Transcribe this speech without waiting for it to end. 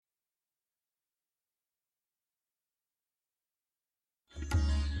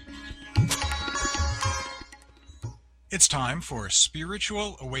It's time for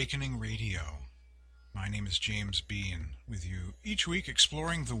Spiritual Awakening Radio. My name is James Bean, with you each week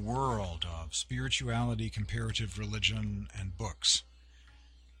exploring the world of spirituality, comparative religion, and books,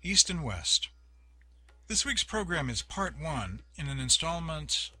 East and West. This week's program is part one in an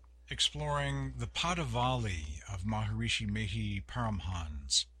installment exploring the Padavali of Maharishi Mehi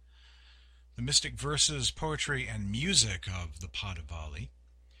Paramhans, the mystic verses, poetry, and music of the Padavali.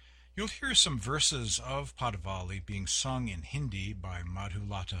 You'll hear some verses of Padavali being sung in Hindi by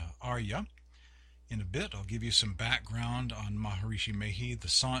Madhulata Arya. In a bit, I'll give you some background on Maharishi Mehi, the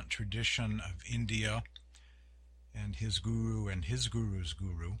Sant tradition of India, and his guru and his guru's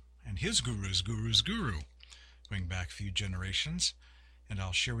guru, and his guru's guru's guru, going back a few generations. And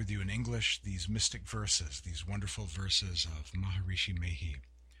I'll share with you in English these mystic verses, these wonderful verses of Maharishi Mehi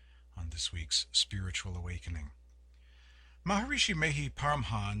on this week's Spiritual Awakening. Maharishi Mehi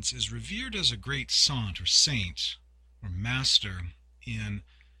Paramhans is revered as a great sant or saint or master in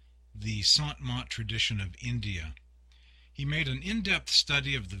the Sant Mat tradition of India. He made an in-depth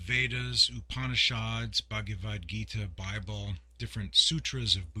study of the Vedas, Upanishads, Bhagavad Gita, Bible, different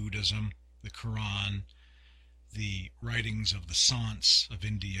sutras of Buddhism, the Quran, the writings of the Sants of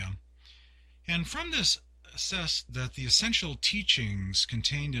India, and from this assessed that the essential teachings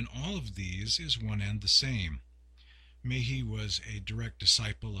contained in all of these is one and the same. Mehi was a direct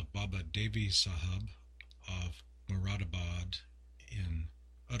disciple of Baba Devi Sahib of Moradabad in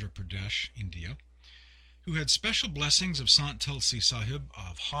Uttar Pradesh, India, who had special blessings of Sant Tulsi Sahib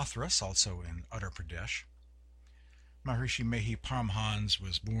of Hathras, also in Uttar Pradesh. Maharishi Mehi Paramhans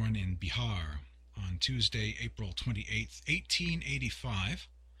was born in Bihar on Tuesday, April 28, 1885.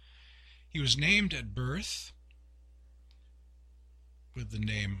 He was named at birth with the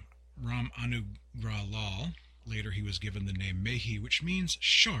name Ram Anugrah Lal. Later he was given the name Mehi, which means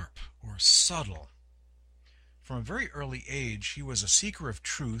sharp or subtle. From a very early age, he was a seeker of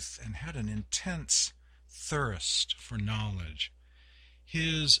truth and had an intense thirst for knowledge.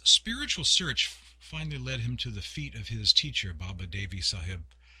 His spiritual search finally led him to the feet of his teacher, Baba Devi Sahib,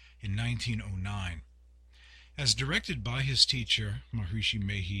 in 1909. As directed by his teacher, Maharishi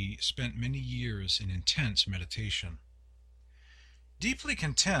Mehi spent many years in intense meditation. Deeply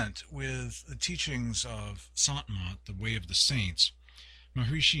content with the teachings of Sant Mat, the way of the saints,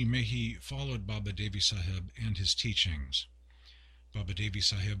 Maharishi Mehi followed Baba Devi Sahib and his teachings. Baba Devi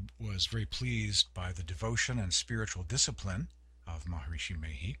Sahib was very pleased by the devotion and spiritual discipline of Maharishi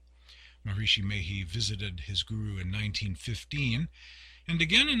Mehi. Maharishi Mehi visited his guru in 1915 and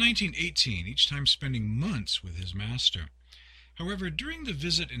again in 1918, each time spending months with his master. However, during the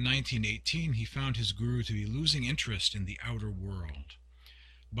visit in 1918, he found his guru to be losing interest in the outer world.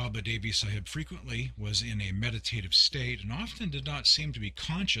 Baba Devi Sahib frequently was in a meditative state and often did not seem to be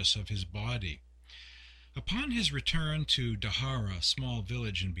conscious of his body. Upon his return to Dahara, a small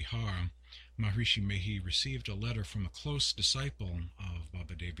village in Bihar, Maharishi Mehi received a letter from a close disciple of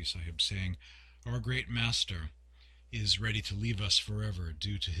Baba Devi Sahib saying, "Our great master is ready to leave us forever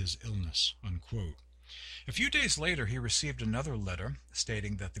due to his illness," unquote. A few days later, he received another letter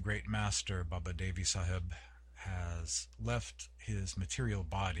stating that the great master, Baba Devi Sahib, has left his material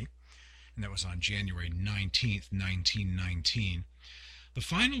body, and that was on January 19th, 1919. The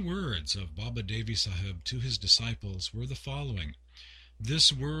final words of Baba Devi Sahib to his disciples were the following: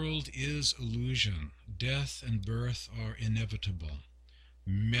 "This world is illusion. Death and birth are inevitable.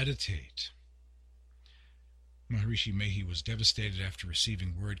 Meditate." Maharishi Mehi was devastated after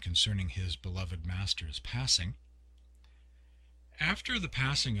receiving word concerning his beloved master's passing. After the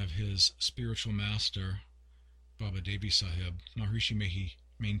passing of his spiritual master, Baba Devi Sahib, Maharishi Mehi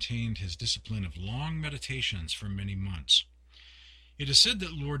maintained his discipline of long meditations for many months. It is said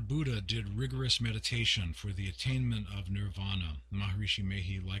that Lord Buddha did rigorous meditation for the attainment of nirvana. Maharishi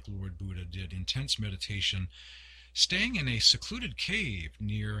Mehi, like Lord Buddha, did intense meditation, staying in a secluded cave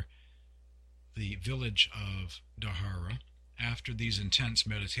near the village of Dahara. After these intense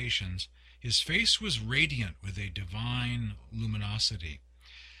meditations, his face was radiant with a divine luminosity.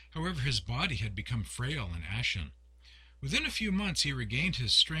 However, his body had become frail and ashen. Within a few months, he regained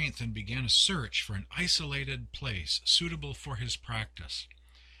his strength and began a search for an isolated place suitable for his practice.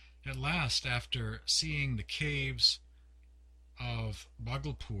 At last, after seeing the caves of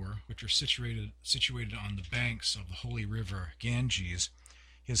Bhagalpur, which are situated on the banks of the holy river Ganges,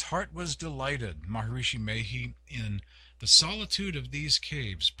 his heart was delighted. Maharishi Mehi, in the solitude of these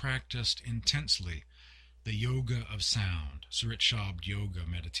caves, practiced intensely the yoga of sound, Surat Shabd Yoga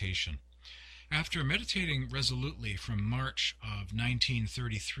meditation. After meditating resolutely from March of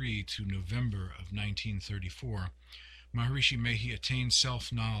 1933 to November of 1934, Maharishi Mehi attained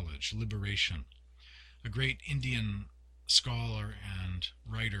self-knowledge, liberation. A great Indian scholar and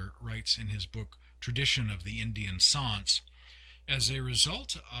writer writes in his book Tradition of the Indian Sants, as a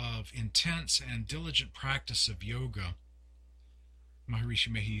result of intense and diligent practice of yoga, Maharishi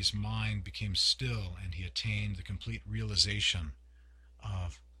Mehi's mind became still and he attained the complete realization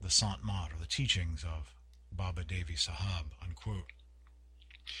of the Sant Mat, or the teachings of Baba Devi Sahib, unquote.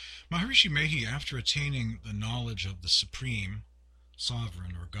 Maharishi Mehi, after attaining the knowledge of the Supreme,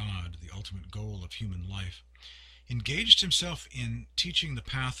 Sovereign, or God, the ultimate goal of human life, engaged himself in teaching the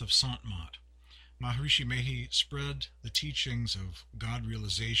path of Sant Mat. Maharishi Mehi spread the teachings of God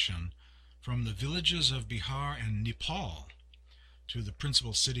realization from the villages of Bihar and Nepal to the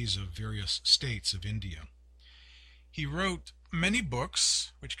principal cities of various states of India. He wrote many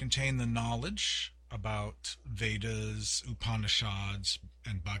books which contain the knowledge about Vedas, Upanishads,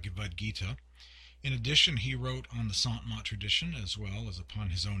 and Bhagavad Gita. In addition, he wrote on the Sant Mat tradition as well as upon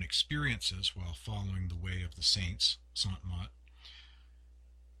his own experiences while following the way of the saints, Sant Mat.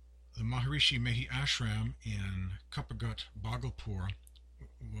 The Maharishi Mehi Ashram in Kapagat, Bhagalpur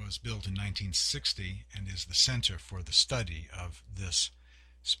was built in 1960 and is the center for the study of this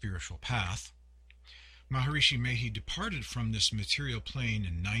spiritual path. Maharishi Mehi departed from this material plane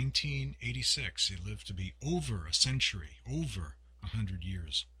in 1986. He lived to be over a century, over 100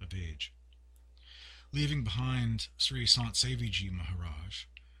 years of age, leaving behind Sri Sant Seviji Maharaj,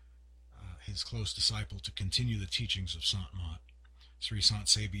 his close disciple, to continue the teachings of Sant Mat. Sri Sant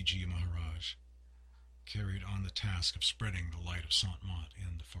Seviji Maharaj carried on the task of spreading the light of Sant Mat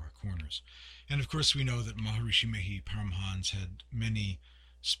in the far corners. And of course we know that Maharishi Mehi Paramhans had many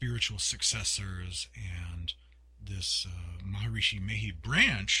spiritual successors, and this Maharishi Mehi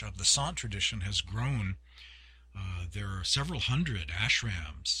branch of the Sant tradition has grown. There are several hundred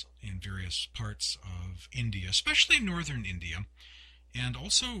ashrams in various parts of India, especially in northern India, and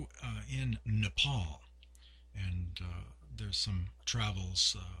also in Nepal. And there's some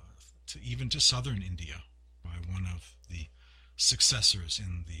travels even to southern India by one of the successors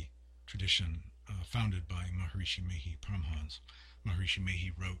in the tradition founded by Maharishi Mehi Paramhans. Maharishi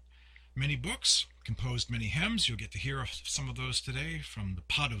Mehi wrote many books, composed many hymns. You'll get to hear some of those today from the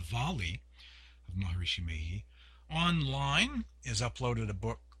Padavali of Maharishi Mehi. Online is uploaded a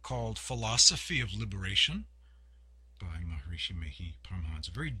book called Philosophy of Liberation by Maharishi Mehi Paramhans,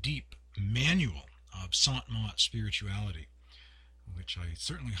 a very deep manual of Sant Mat spirituality, which I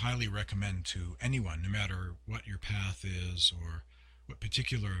certainly highly recommend to anyone, no matter what your path is or what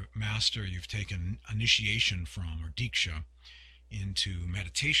particular master you've taken initiation from, or diksha, into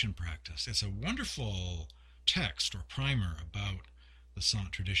meditation practice. It's a wonderful text or primer about the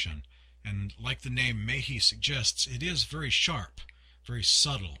Sant tradition. And like the name Mehi suggests, it is very sharp, very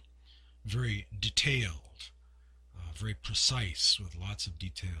subtle, very detailed, very precise, with lots of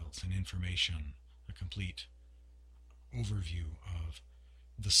details and information, a complete overview of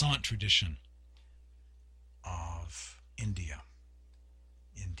the Sant tradition of India.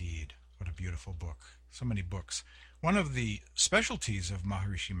 Indeed, what a beautiful book. So many books. One of the specialties of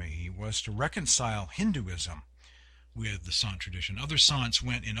Maharishi Mehi was to reconcile Hinduism with the Sant tradition. Other Sants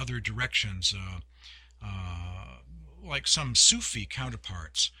went in other directions, like some Sufi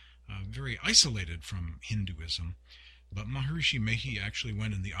counterparts, very isolated from Hinduism. But Maharishi Mehi actually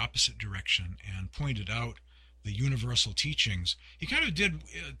went in the opposite direction and pointed out the universal teachings. He kind of did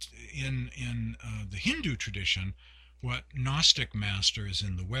in the Hindu tradition what Gnostic masters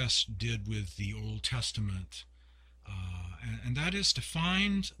in the West did with the Old Testament, and that is to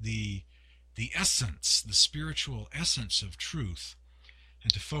find the essence, the spiritual essence of truth,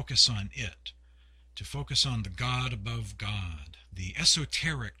 and to focus on it, to focus on the God above God, the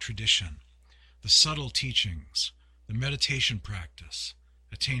esoteric tradition, the subtle teachings, the meditation practice,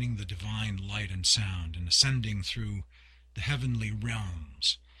 attaining the divine light and sound, and ascending through the heavenly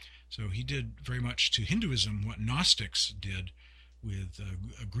realms. So he did very much to Hinduism what Gnostics did with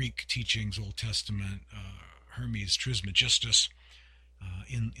Greek teachings, Old Testament, Hermes Trismegistus,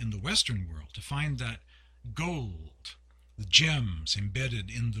 in the Western world, to find that gold, the gems embedded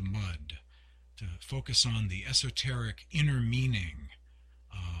in the mud, to focus on the esoteric inner meaning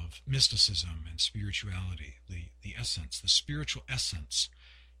of mysticism and spirituality, the essence, the spiritual essence.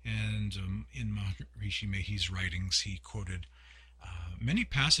 And in Maharishi Mehi's writings, he quoted many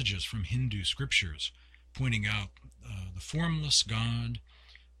passages from Hindu scriptures, pointing out the formless God,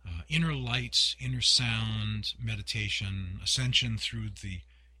 inner light, inner sound, meditation, ascension through the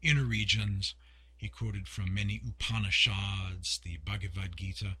inner regions. He quoted from many Upanishads, the Bhagavad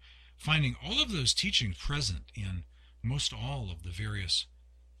Gita, finding all of those teachings present in most all of the various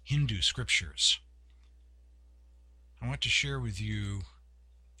Hindu scriptures. I want to share with you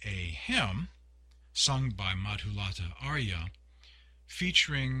a hymn sung by Madhulata Arya,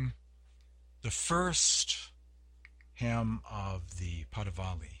 featuring the first hymn of the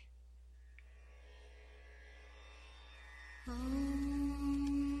Padavali.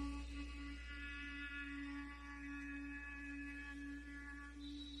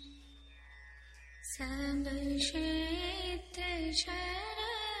 सब क्षेत्र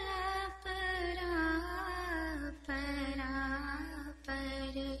शरा परा पर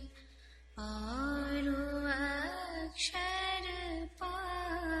और अक्षर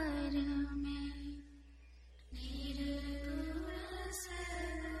पार में निर्गुण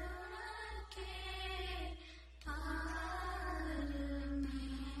सगुण के पार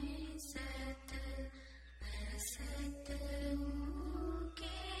में सत असत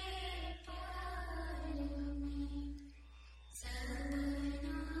के पार में सब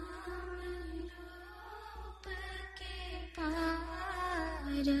नाम रूप के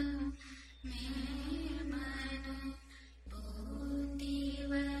पार में मन बुद्धि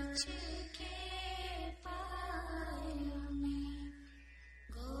वच के पार में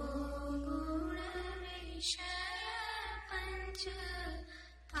गुण विषय पंच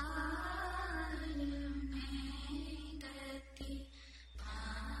पार में गति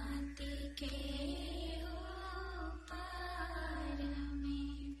भांति के हो पार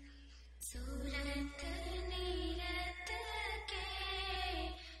में सूरत निरत के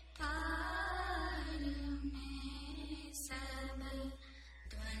पार में सब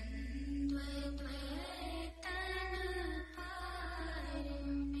द्वंद्व द्वैतन पार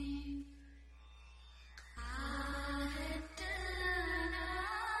में आहत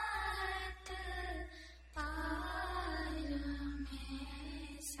अनाहत पार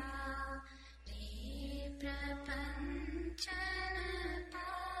में सारे प्रपंचन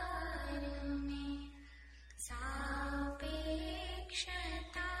पार में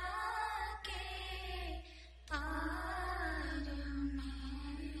सापेक्षता के पार में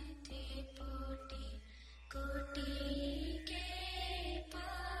त्रिपुटी कोटि के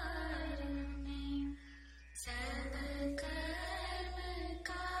पार में सब कर्म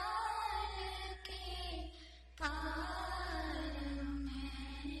काल के पार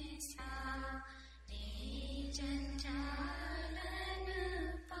में सारे जंजालन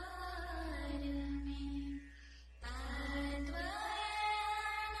पार में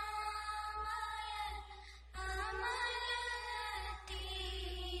अद्वैनामय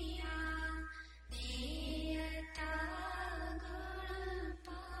अमलतिया देयता गुण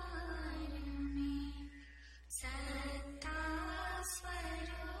पार में सत्ता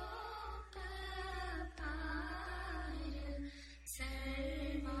स्वरूप पार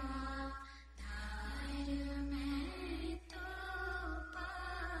सर्वाधार में तो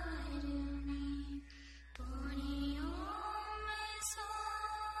पार में पुण्यों में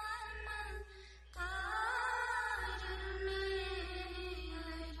सोम कार में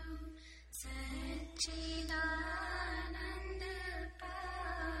अरु सच्चिदानंद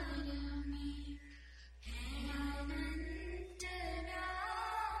पार में है अनंत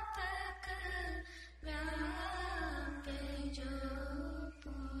व्यापक व्याप्य जो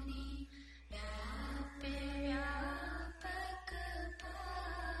पुनि व्याप्य व्यापक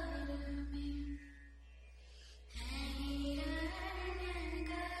पार में है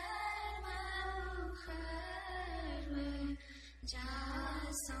हिरण्यगर्भ खर्व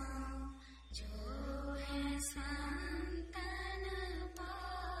जासों जो है संतन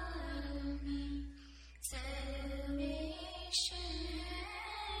पार में सर्वेश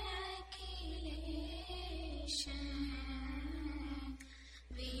अखिलेश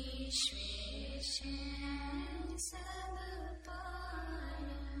विश्वेश सब पार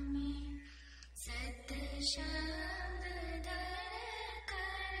में सत शब्द धर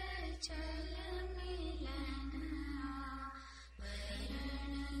कर चल मिलन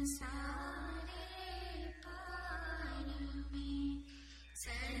वरण सारे पार में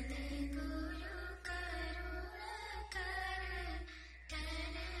सद्गुरु करुण कर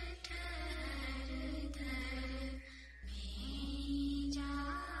ठर ठर धर में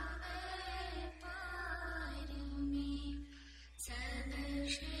जावे पार में सब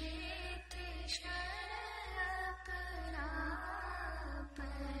क्षेत्र शरा परा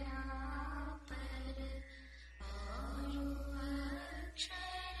पर और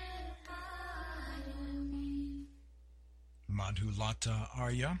अक्षर पार में. Madhulata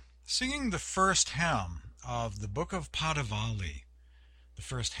Arya, singing the first hymn of the book of Padavali, the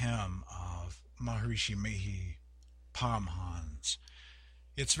first hymn of Maharshi Mehi Paramhans.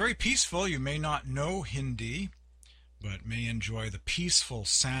 It's very peaceful. You may not know Hindi, but may enjoy the peaceful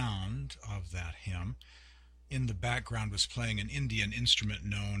sound of that hymn. in the background was playing an Indian instrument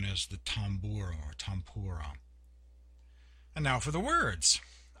known as the tambur or tampura. And now for the words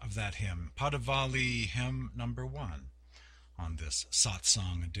of that hymn, Padavali hymn number 1 on this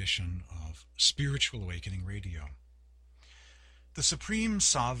Satsang edition of Spiritual Awakening Radio. The Supreme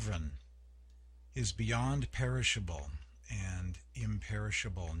Sovereign is beyond perishable and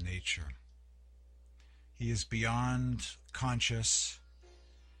imperishable nature. He is beyond conscious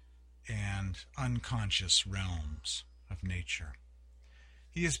and unconscious realms of nature.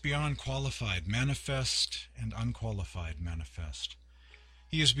 He is beyond qualified manifest and unqualified manifest.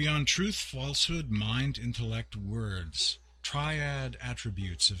 He is beyond truth, falsehood, mind, intellect, words, triad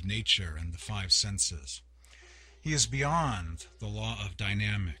attributes of nature and the 5 senses. He is beyond the law of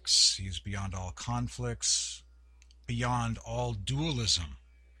dynamics. He is beyond all conflicts, beyond all dualism,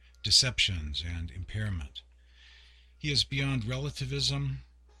 deceptions, and impairment. He is beyond relativism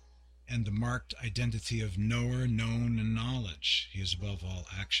and the marked identity of knower, known, and knowledge. He is above all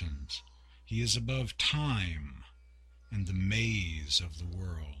actions. He is above time and the maze of the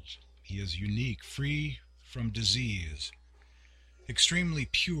world. He is unique, free from disease, extremely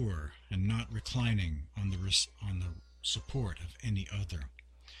pure and not reclining on the support of any other.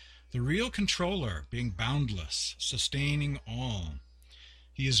 The real controller, being boundless, sustaining all.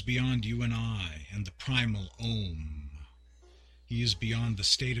 He is beyond you and I and the primal Om. He is beyond the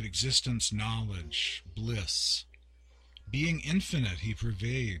state of existence, knowledge, bliss. Being infinite, he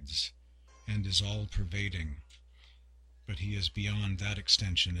pervades and is all-pervading. But he is beyond that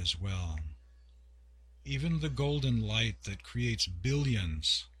extension as well. Even the golden light that creates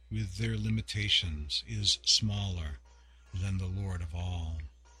billions with their limitations is smaller than the Lord of all,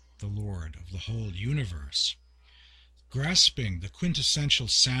 the Lord of the whole universe. Grasping the quintessential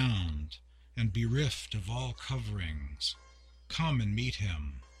sound and bereft of all coverings, come and meet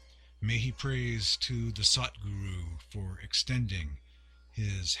him. Mehi prays to the Satguru for extending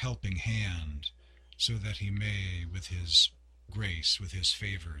his helping hand so that he may, with his grace, with his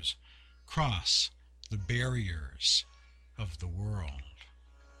favors, cross the barriers of the world.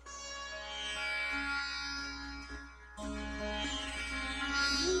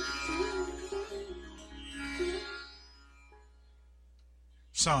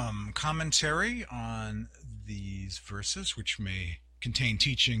 Some commentary on these verses, which may contain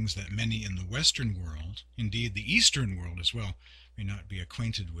teachings that many in the Western world, indeed the Eastern world as well, may not be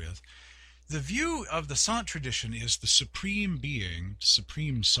acquainted with. The view of the Sant tradition is the supreme being,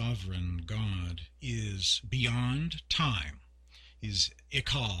 supreme sovereign God, is beyond time, is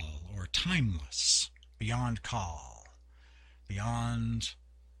ikal, or timeless, beyond kal, beyond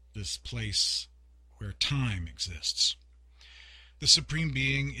this place where time exists. The supreme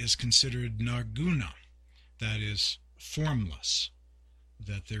being is considered nirguna, that is, formless,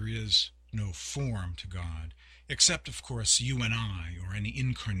 that there is no form to God, except, of course, you and I, or any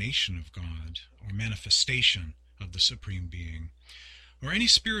incarnation of God, or manifestation of the Supreme Being, or any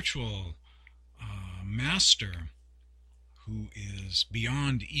spiritual master who is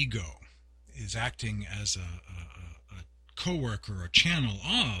beyond ego, is acting as a co-worker or channel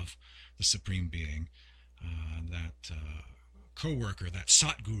of the Supreme Being, that co-worker, that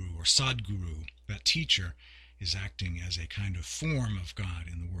Satguru or Sadguru, that teacher, is acting as a kind of form of God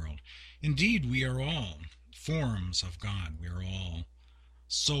in the world. Indeed, we are all forms of God. We are all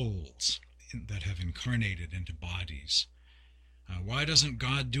souls that have incarnated into bodies. Why doesn't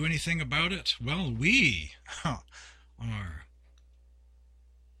God do anything about it? Well, we are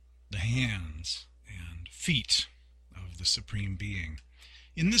the hands and feet of the Supreme Being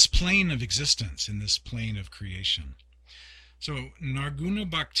in this plane of existence, in this plane of creation. So Nirguna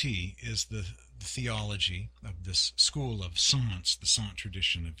Bhakti is the theology of this school of Sants, the Sant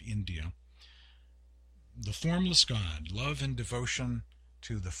tradition of India. The formless God, love and devotion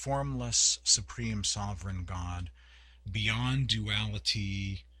to the formless, supreme, sovereign God, beyond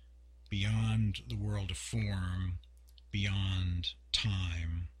duality, beyond the world of form, beyond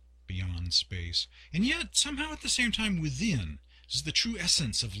time, beyond space, and yet somehow at the same time within. This is the true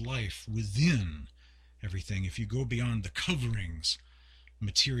essence of life within everything. If you go beyond the coverings,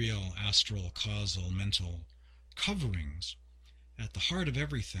 material, astral, causal, mental coverings, at the heart of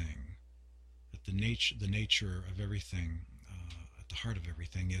everything, at the nature of everything, at the heart of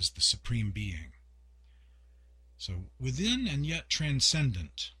everything is the Supreme Being. So within and yet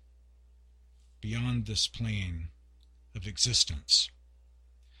transcendent, beyond this plane of existence.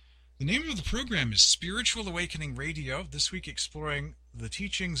 The name of the program is Spiritual Awakening Radio, this week exploring the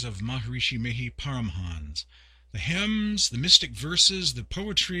teachings of Maharshi Mehi Paramhans, the hymns, the mystic verses, the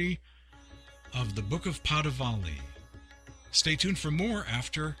poetry of the Book of Padavali. Stay tuned for more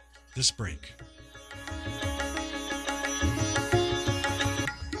after this break.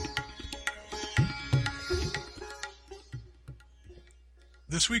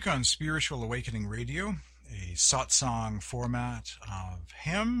 This week on Spiritual Awakening Radio, a satsang format of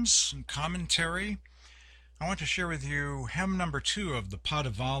hymns and commentary, I want to share with you hymn number 2 of the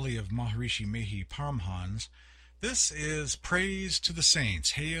Padavali of Maharshi Mehi Paramhans. This is Praise to the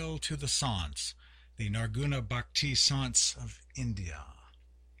Saints, Hail to the Sants, the Narguna Bhakti Sants of India.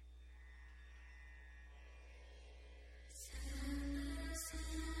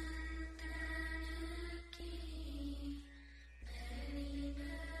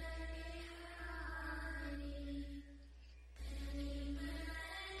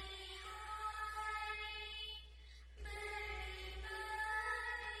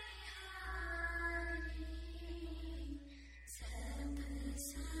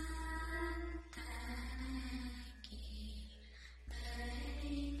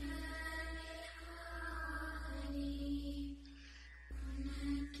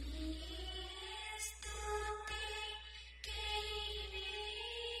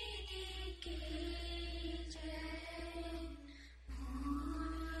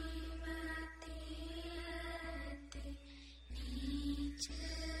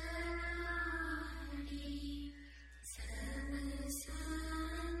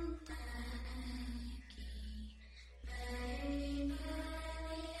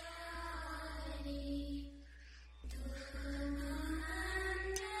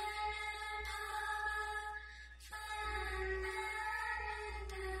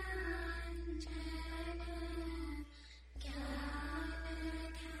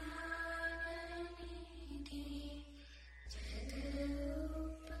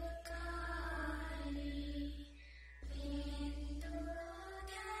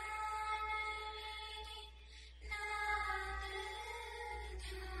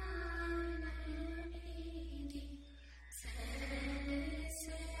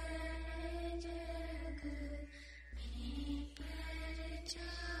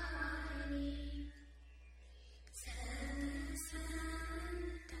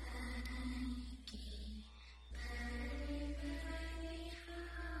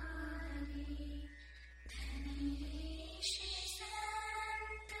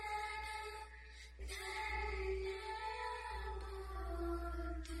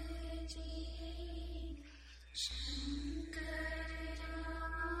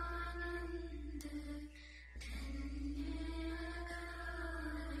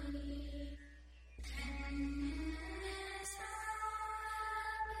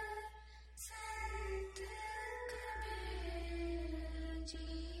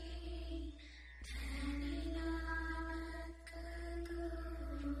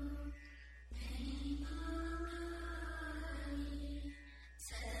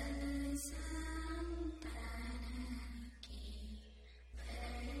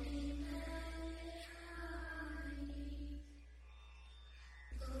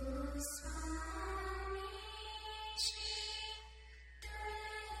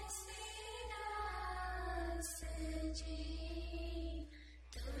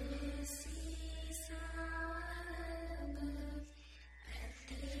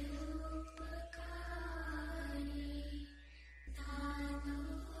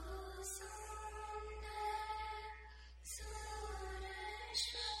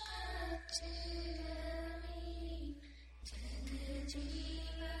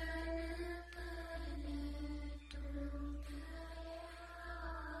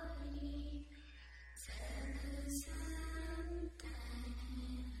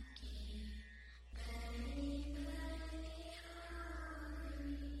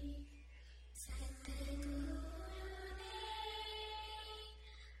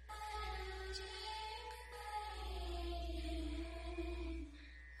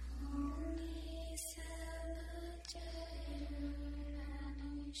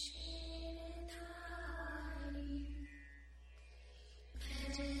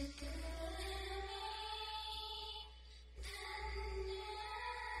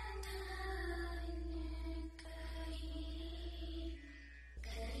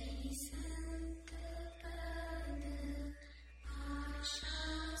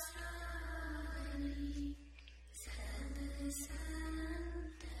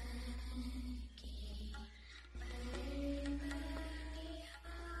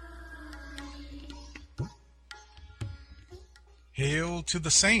 Hail to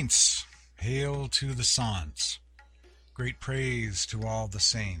the saints, hail to the Sants. Great praise to all the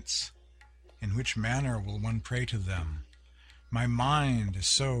saints. In which manner will one pray to them? My mind is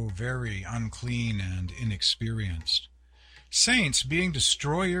so very unclean and inexperienced. Saints, being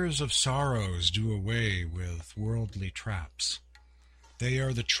destroyers of sorrows, do away with worldly traps. They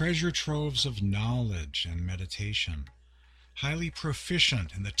are the treasure troves of knowledge and meditation. highly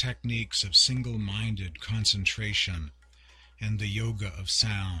proficient in the techniques of single-minded concentration and the yoga of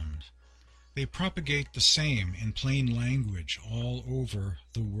sound. They propagate the same in plain language all over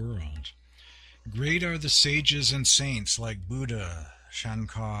the world. Great are the sages and saints like Buddha,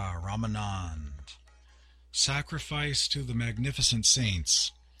 Shankar, Ramanand. Sacrifice to the magnificent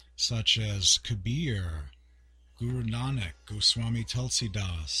saints such as Kabir, Guru Nanak, Goswami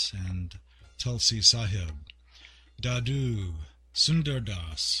Tulsidas, and Tulsi Sahib, Dadu,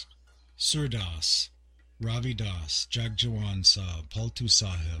 Sundardas, Surdas, Ravidas, Jagjawan Sahib, Paltu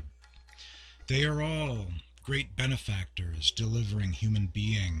Sahib. They are all great benefactors delivering human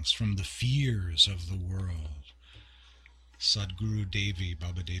beings from the fears of the world. Sadguru Devi,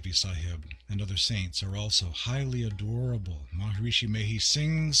 Baba Devi Sahib, and other saints are also highly adorable. Maharshi Mehi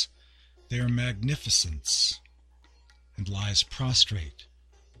sings their magnificence and lies prostrate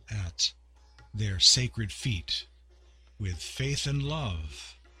at their sacred feet with faith and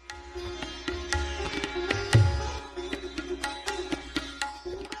love.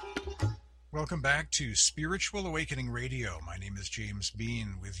 Welcome back to Spiritual Awakening Radio. My name is James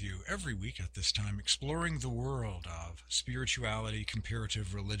Bean, with you every week at this time, exploring the world of spirituality,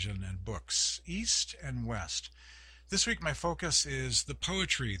 comparative religion, and books, East and West. This week my focus is the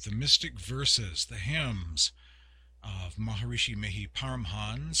poetry, the mystic verses, the hymns of Maharshi Mehi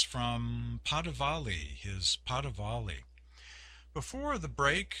Paramhans from Padavali, his Padavali. Before the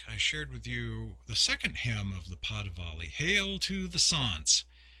break, I shared with you the second hymn of the Padavali, Hail to the Sants,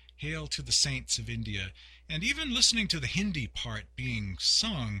 Hail to the Saints of India. And even listening to the Hindi part being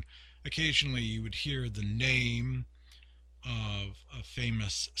sung, occasionally you would hear the name of a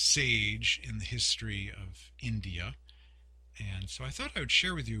famous sage in the history of India. And so I thought I would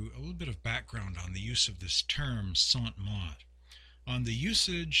share with you a little bit of background on the use of this term, Sant Mat, on the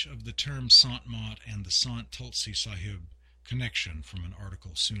usage of the term Sant Mat and the Sant Tulsi Sahib connection from an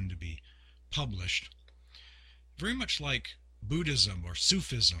article soon to be published. Very much like Buddhism or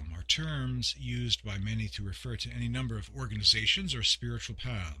Sufism are terms used by many to refer to any number of organizations or spiritual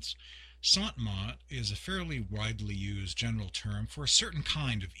paths. Sant Mat is a fairly widely used general term for a certain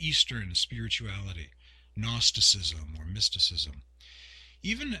kind of Eastern spirituality, Gnosticism or mysticism.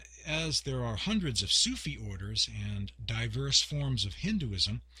 Even as there are hundreds of Sufi orders and diverse forms of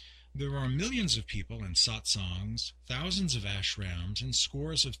Hinduism, there are millions of people in satsangs, thousands of ashrams, and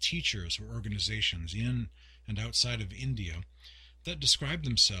scores of teachers or organizations in and outside of India that describe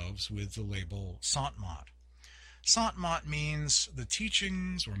themselves with the label Sant Mat. Sant Mat means the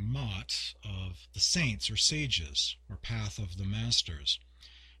teachings or mat of the saints or sages, or path of the masters.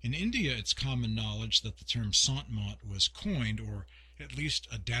 In India, it's common knowledge that the term Sant Mat was coined, or at least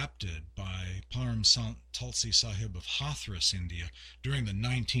adapted, by Param Sant Tulsi Sahib of Hathras, India, during the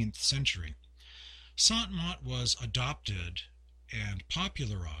 19th century. Sant Mat was adopted and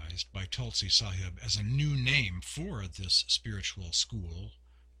popularized by Tulsi Sahib as a new name for this spiritual school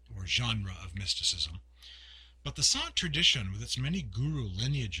or genre of mysticism. But the Sant tradition, with its many guru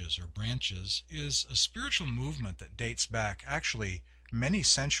lineages or branches, is a spiritual movement that dates back actually many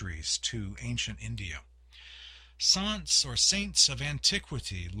centuries to ancient India. Sants or saints of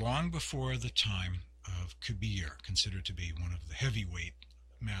antiquity, long before the time of Kabir, considered to be one of the heavyweight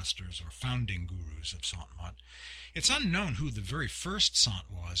masters or founding gurus of Sant Mat. It's unknown who the very first Sant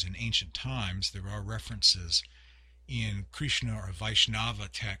was in ancient times. There are references in Krishna or Vaishnava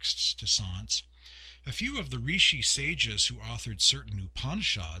texts to Sants. A few of the Rishi sages who authored certain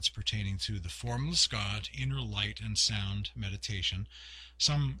Upanishads pertaining to the formless God, inner light and sound meditation,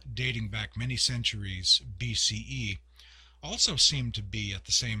 some dating back many centuries BCE, also seem to be at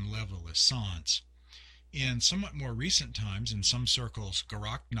the same level as Sants. In somewhat more recent times, in some circles,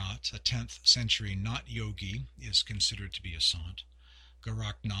 Goraknath, a 10th century Nat yogi, is considered to be a Sant.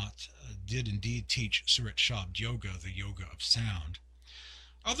 Goraknath did indeed teach Surat Shabd Yoga, the yoga of sound.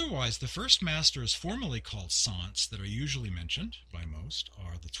 Otherwise, the first masters formally called Sants that are usually mentioned by most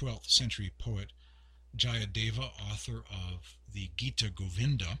are the 12th century poet Jayadeva, author of the Gita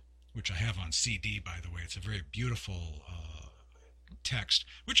Govinda, which I have on CD, by the way. It's a very beautiful text,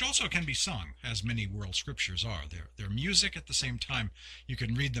 which also can be sung, as many world scriptures are. They're music at the same time. You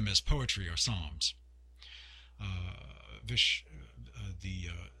can read them as poetry or psalms. The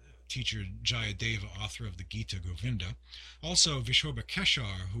teacher Jayadeva, author of the Gita Govinda. Also Vishobha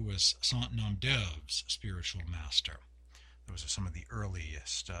Keshar, who was Sant Namdev's spiritual master. Those are some of the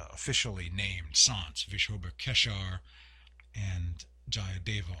earliest officially named Sants, Vishobha Keshar and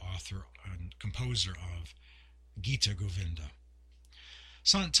Jayadeva, author and composer of Gita Govinda.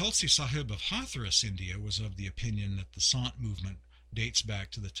 Sant Tulsi Sahib of Hathras, India, was of the opinion that the Sant movement dates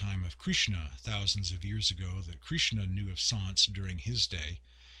back to the time of Krishna, thousands of years ago, that Krishna knew of Sants during his day,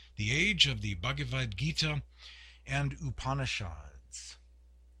 the age of the Bhagavad Gita and Upanishads.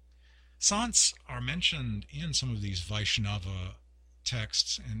 Sants are mentioned in some of these Vaishnava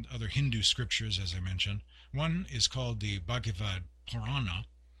texts and other Hindu scriptures, as I mentioned. One is called the Bhagavad Purana.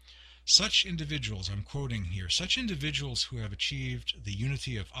 Such individuals, I'm quoting here, such individuals who have achieved the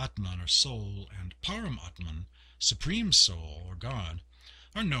unity of Atman or soul and Param Atman, supreme soul or God,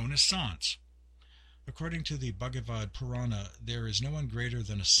 are known as Sants. According to the Bhagavad Purana, there is no one greater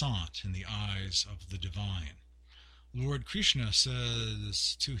than a Sant in the eyes of the divine. Lord Krishna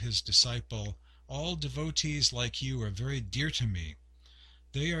says to his disciple, "All devotees like you are very dear to me.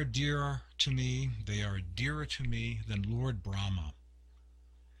 They are dear to me, they are dearer to me than Lord Brahma,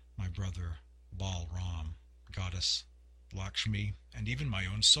 my brother Balram, goddess Lakshmi, and even my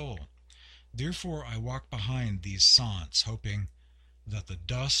own soul. Therefore I walk behind these Sants, hoping that the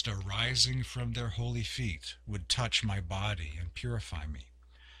dust arising from their holy feet would touch my body and purify me."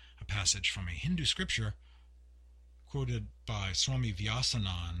 A passage from a Hindu scripture quoted by Swami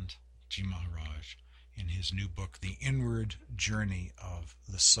Vyasanand Ji Maharaj in his new book, The Inward Journey of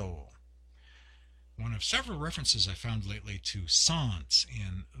the Soul. One of several references I found lately to Sants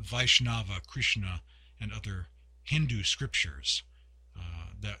in Vaishnava, Krishna, and other Hindu scriptures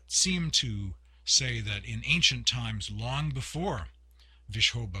that seem to say that in ancient times, long before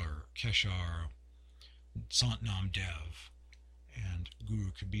Vishobhar, Keshar, Sant Namdev, and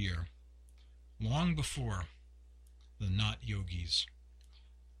Guru Kabir, long before the Nat Yogis,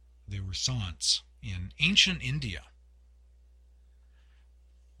 there were Sants in ancient India.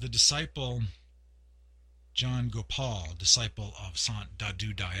 The disciple John Gopal, disciple of Sant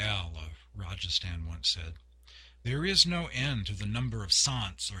Dadu Dayal of Rajasthan, once said, "There is no end to the number of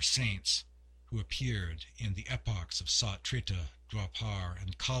Sants or saints who appeared in the epochs of Sat, Treta, Dwapar,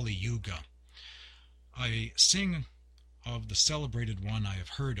 and Kali Yuga. I sing of the celebrated one I have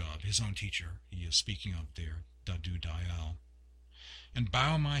heard of," his own teacher, he is speaking of there, Dadu Dayal, "and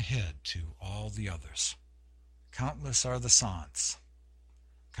bow my head to all the others. Countless are the Sants,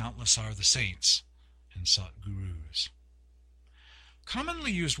 countless are the saints and Satgurus."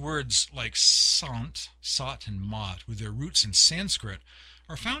 Commonly used words like Sant, Sat, and Mat, with their roots in Sanskrit,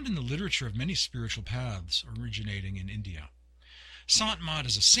 are found in the literature of many spiritual paths originating in India. Sant Mat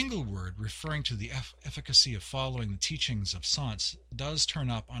is a single word referring to the efficacy of following the teachings of Sants, does turn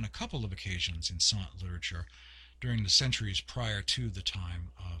up on a couple of occasions in Sant literature during the centuries prior to the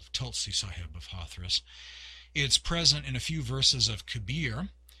time of Tulsi Sahib of Hathras. It's present in a few verses of Kabir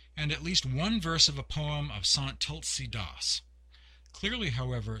and at least one verse of a poem of Sant Tulsi Das. Clearly,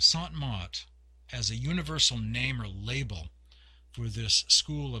 however, Sant Mat, as a universal name or label for this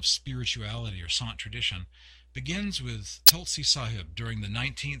school of spirituality or Sant tradition, begins with Tulsi Sahib during the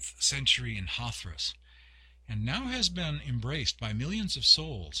 19th century in Hathras, and now has been embraced by millions of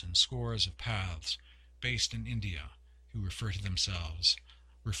souls in scores of paths based in India who refer to themselves,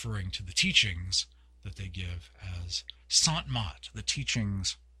 referring to the teachings that they give as Sant Mat, the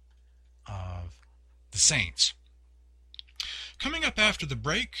teachings of the saints. Coming up after the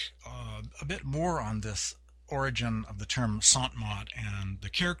break, a bit more on this origin of the term Sant Mat and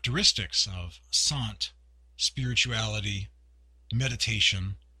the characteristics of Sant spirituality,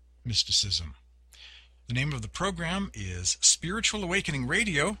 meditation, mysticism. The name of the program is Spiritual Awakening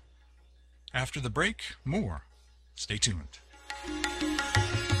Radio. After the break, more. Stay tuned.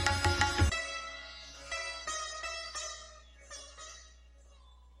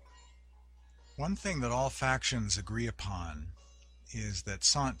 One thing that all factions agree upon is that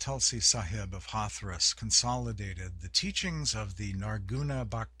Sant Tulsi Sahib of Hathras consolidated the teachings of the Nirguna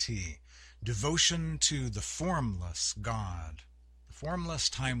Bhakti, devotion to the formless God, the formless,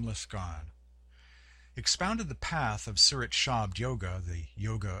 timeless God, expounded the path of Surat Shabd Yoga, the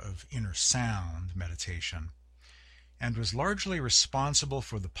yoga of inner sound meditation, and was largely responsible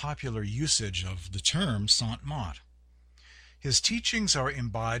for the popular usage of the term Sant Mat. His teachings are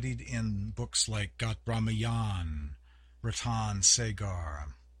embodied in books like Gat Brahmayan, Ratan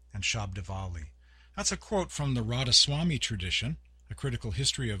Segar, and Shabdavali. That's a quote from the Radhaswami tradition, A Critical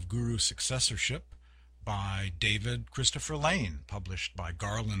History of Guru Successorship by David Christopher Lane, published by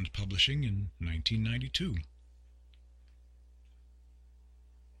Garland Publishing in 1992.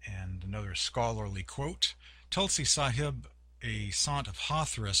 And another scholarly quote, Tulsi Sahib, a Sant of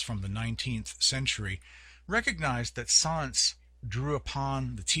Hathras from the 19th century, recognized that Sants drew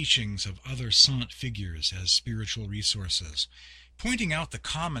upon the teachings of other Sant figures as spiritual resources. Pointing out the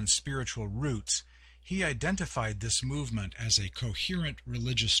common spiritual roots, he identified this movement as a coherent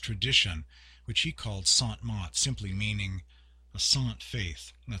religious tradition, which he called Sant Mat, simply meaning a Sant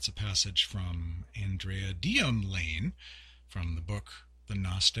faith. That's a passage from Andrea Diem Lane from the book The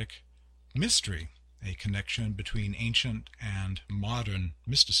Gnostic Mystery, a connection between ancient and modern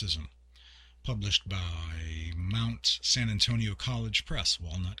mysticism, published by Mount San Antonio College Press,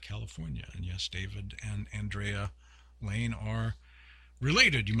 Walnut, California. And yes, David and Andrea Lane are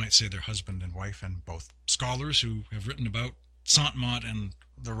related. You might say they're husband and wife, and both scholars who have written about Sant Mat and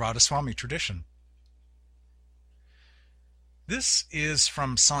the Radhaswami tradition. This is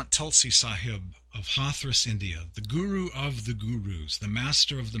from Sant Tulsi Sahib of Hathras, India, the guru of the gurus, the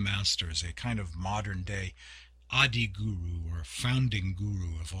master of the masters, a kind of modern-day Adi Guru or founding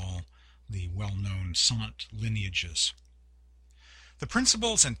guru of all the well-known Sant lineages. The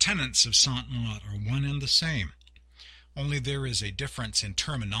principles and tenets of Sant Mat are one and the same, only there is a difference in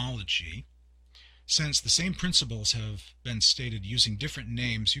terminology. Since the same principles have been stated using different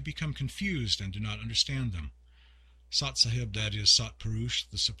names, you become confused and do not understand them. Sat Sahib, that is Sat Purush,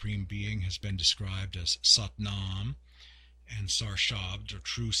 the Supreme Being, has been described as Sat Nam, and Sar Shabd, or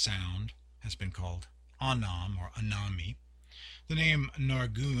True Sound, has been called Anam, or Anami. The name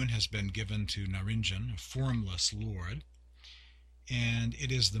Nargun has been given to Narinjan, a formless Lord, and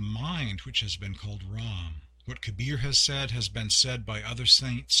it is the mind which has been called Ram. What Kabir has been said by other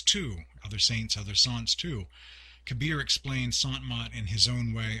saints too, other sants too. Kabir explained Sant Mat in his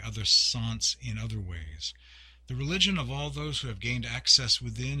own way, other sants in other ways. The religion of all those who have gained access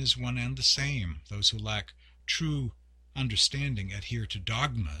within is one and the same. Those who lack true understanding adhere to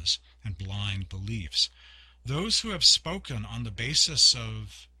dogmas and blind beliefs. Those who have spoken on the basis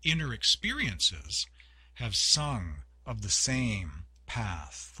of inner experiences have sung of the same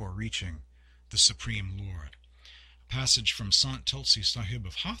path for reaching the Supreme Lord. A passage from Sant Tulsi Sahib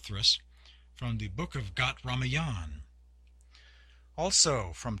of Hathras from the book of Gat Ramayan.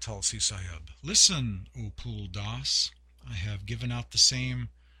 Also from Tulsi Sahib, listen, O Pul Das, I have given out the same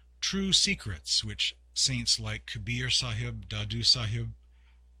true secrets which saints like Kabir Sahib, Dadu Sahib,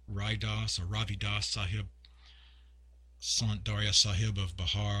 Raidas or Ravidas Sahib, Sant Darya Sahib of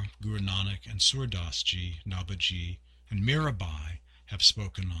Bihar, Guru Nanak, and Surdas Ji, Nabaji, and Mirabai have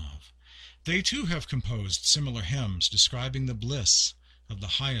spoken of. They too have composed similar hymns describing the bliss of the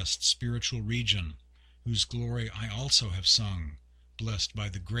highest spiritual region, whose glory I also have sung, blessed by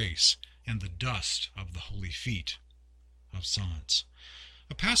the grace and the dust of the holy feet of Sants.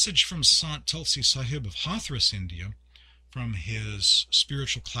 A passage from Sant Tulsi Sahib of Hathras, India, from his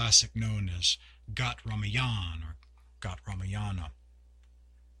spiritual classic known as Gat Ramayan or Gat Ramayana,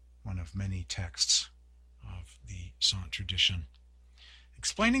 one of many texts of the Sant tradition,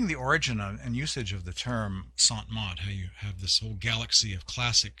 explaining the origin and usage of the term Sant Mat, how you have this whole galaxy of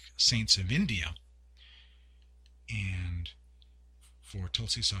classic saints of India. And for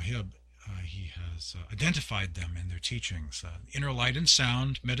Tulsi Sahib, he has identified them in their teachings. Inner light and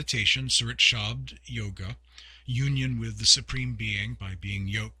sound, meditation, Surat Shabd, yoga, union with the Supreme Being by being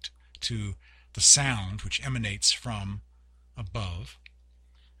yoked to the sound which emanates from above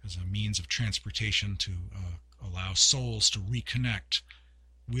as a means of transportation to allow souls to reconnect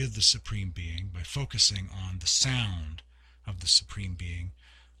with the Supreme Being by focusing on the sound of the Supreme Being.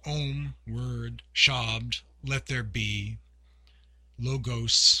 Om, word, Shabd, let there be,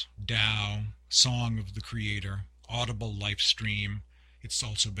 Logos, Tao, song of the Creator, audible life stream. It's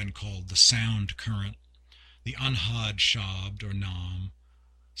also been called the sound current, the Anhad Shabd or Nam,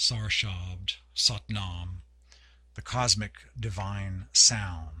 Sar Shabd, Sat Nam, the cosmic divine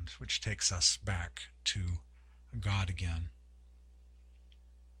sound, which takes us back to God again.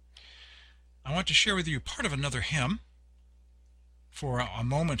 I want to share with you part of another hymn for a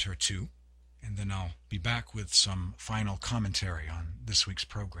moment or two, and then I'll be back with some final commentary on this week's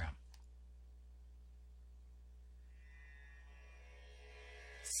program.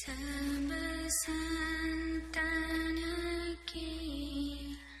 सब संतान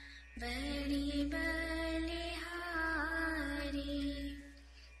की बड़ी बलिहारी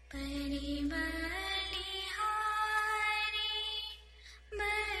बड़ी बलिहारी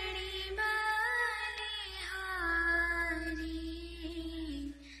बड़ी बलिहारी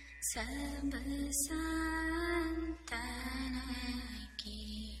सब संतान की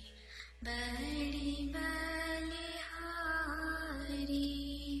बड़ी बलिहारी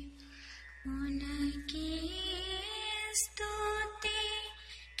उनकी स्तुति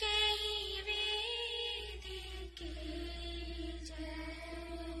के ही वेद की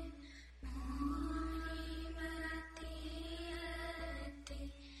जय मोरी मति अति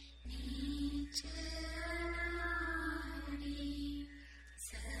नीच नारी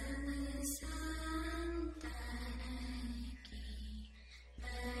सब संतान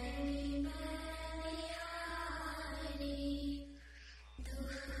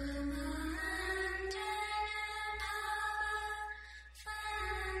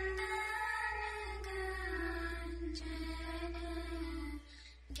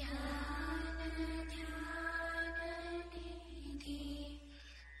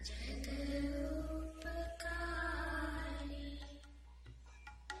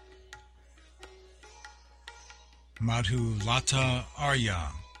Madhulata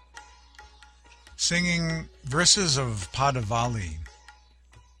Arya, singing verses of Padavali,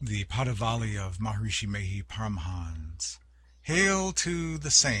 the Padavali of Maharshi Mehi Paramhans. Hail to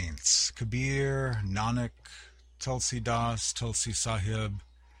the saints, Kabir, Nanak, Tulsi Das, Tulsi Sahib,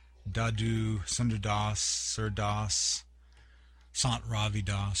 Dadu, Sundardas, Surdas, Sant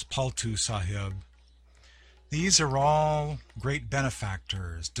Ravidas, Paltu Sahib. These are all great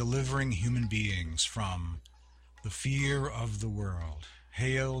benefactors, delivering human beings from the fear of the world.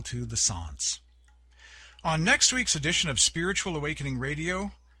 Hail to the Sants. On next week's edition of Spiritual Awakening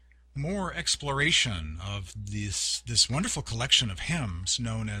Radio, more exploration of this wonderful collection of hymns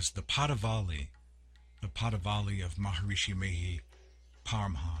known as the Padavali of Maharshi Mehi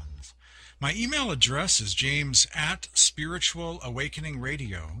Paramhans. My email address is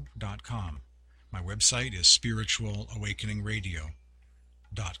james@spiritualawakeningradio.com. My website is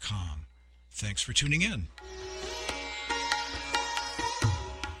spiritualawakeningradio.com. Thanks for tuning in.